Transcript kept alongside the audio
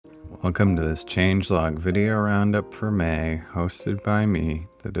Welcome to this changelog video roundup for May, hosted by me,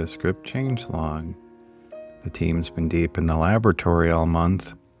 the Descript changelog. The team's been deep in the laboratory all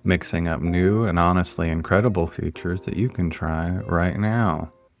month, mixing up new and honestly incredible features that you can try right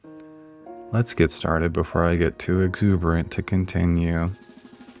now. Let's get started before I get too exuberant to continue.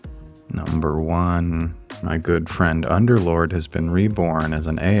 Number 1. My good friend Underlord has been reborn as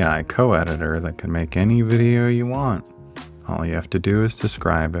an AI co-editor that can make any video you want. All you have to do is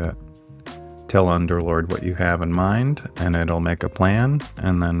describe it. Tell Underlord what you have in mind, and it'll make a plan,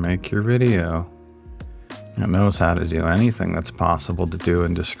 and then make your video. It knows how to do anything that's possible to do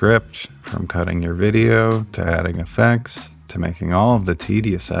in Descript, from cutting your video, to adding effects, to making all of the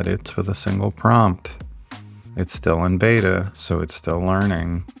tedious edits with a single prompt. It's still in beta, so it's still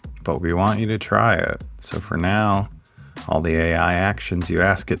learning, but we want you to try it. So for now, all the AI actions you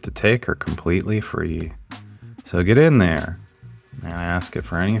ask it to take are completely free. So get in there, and ask it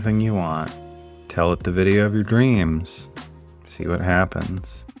for anything you want. Tell it the video of your dreams. See what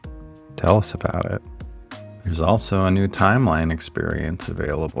happens. Tell us about it. There's also a new timeline experience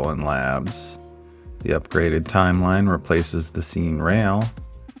available in labs. The upgraded timeline replaces the scene rail.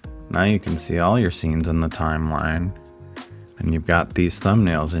 Now you can see all your scenes in the timeline. And you've got these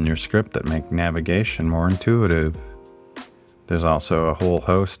thumbnails in your script that make navigation more intuitive. There's also a whole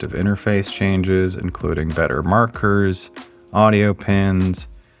host of interface changes, including better markers, audio pins,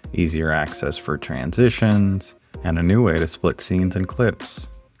 easier access for transitions, and a new way to split scenes and clips.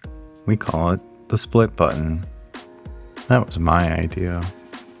 We call it the split button. That was my idea.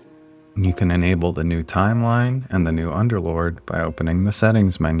 You can enable the new timeline and the new Underlord by opening the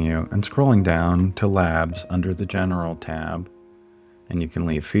settings menu and scrolling down to labs under the general tab. And you can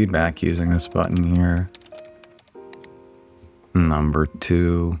leave feedback using this button here. Number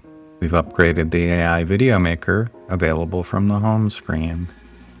 2, we've upgraded the AI video maker available from the home screen.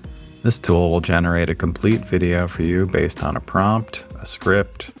 This tool will generate a complete video for you based on a prompt, a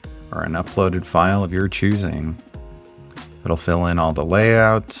script, or an uploaded file of your choosing. It'll fill in all the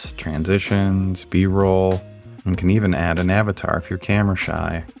layouts, transitions, B-roll, and can even add an avatar if you're camera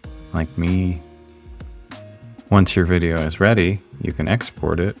shy, like me. Once your video is ready, you can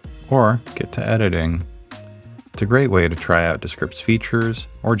export it or get to editing. It's a great way to try out Descript's features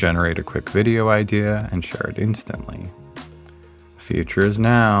or generate a quick video idea and share it instantly. The future is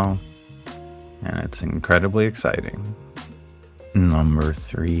now, and it's incredibly exciting. Number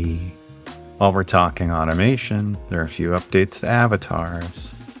 3. While we're talking automation, there are a few updates to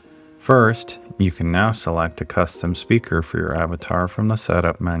avatars. First, you can now select a custom speaker for your avatar from the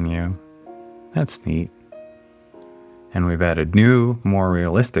setup menu. That's neat. And we've added new, more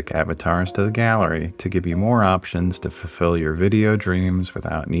realistic avatars to the gallery to give you more options to fulfill your video dreams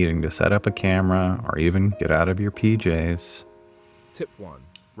without needing to set up a camera or even get out of your PJs. Tip 1.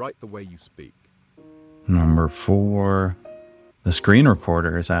 Write the way you speak. Number 4. The screen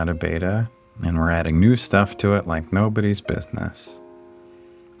recorder is out of beta, and we're adding new stuff to it like nobody's business.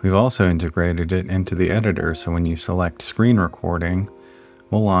 We've also integrated it into the editor, so when you select screen recording,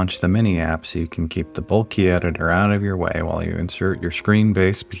 we'll launch the mini app so you can keep the bulky editor out of your way while you insert your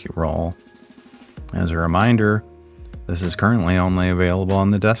screen-based B-roll. As a reminder, this is currently only available on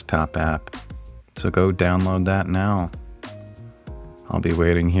the desktop app, so go download that now. I'll be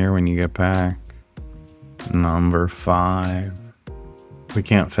waiting here when you get back. Number 5. We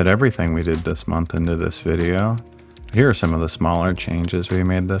can't fit everything we did this month into this video, but here are some of the smaller changes we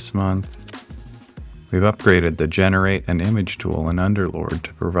made this month. We've upgraded the Generate an Image tool in Underlord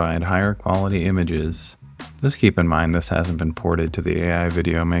to provide higher quality images. Just keep in mind this hasn't been ported to the AI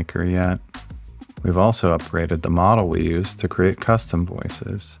video maker yet. We've also upgraded the model we use to create custom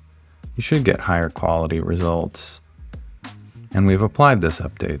voices. You should get higher quality results. And we've applied this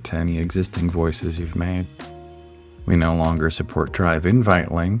update to any existing voices you've made. We no longer support Drive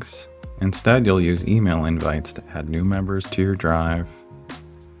invite links. Instead, you'll use email invites to add new members to your Drive.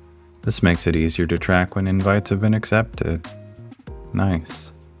 This makes it easier to track when invites have been accepted.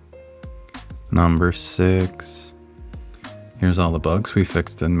 Nice. Number 6. Here's all the bugs we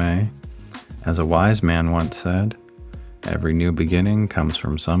fixed in May. As a wise man once said, every new beginning comes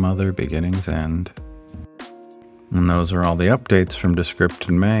from some other beginning's end. And those are all the updates from Descript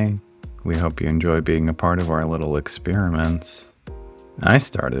in May. We hope you enjoy being a part of our little experiments. I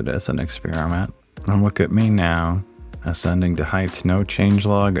started as an experiment, and look at me now, ascending to heights no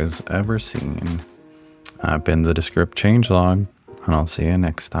changelog has ever seen. I've been the Descript changelog, and I'll see you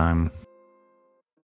next time.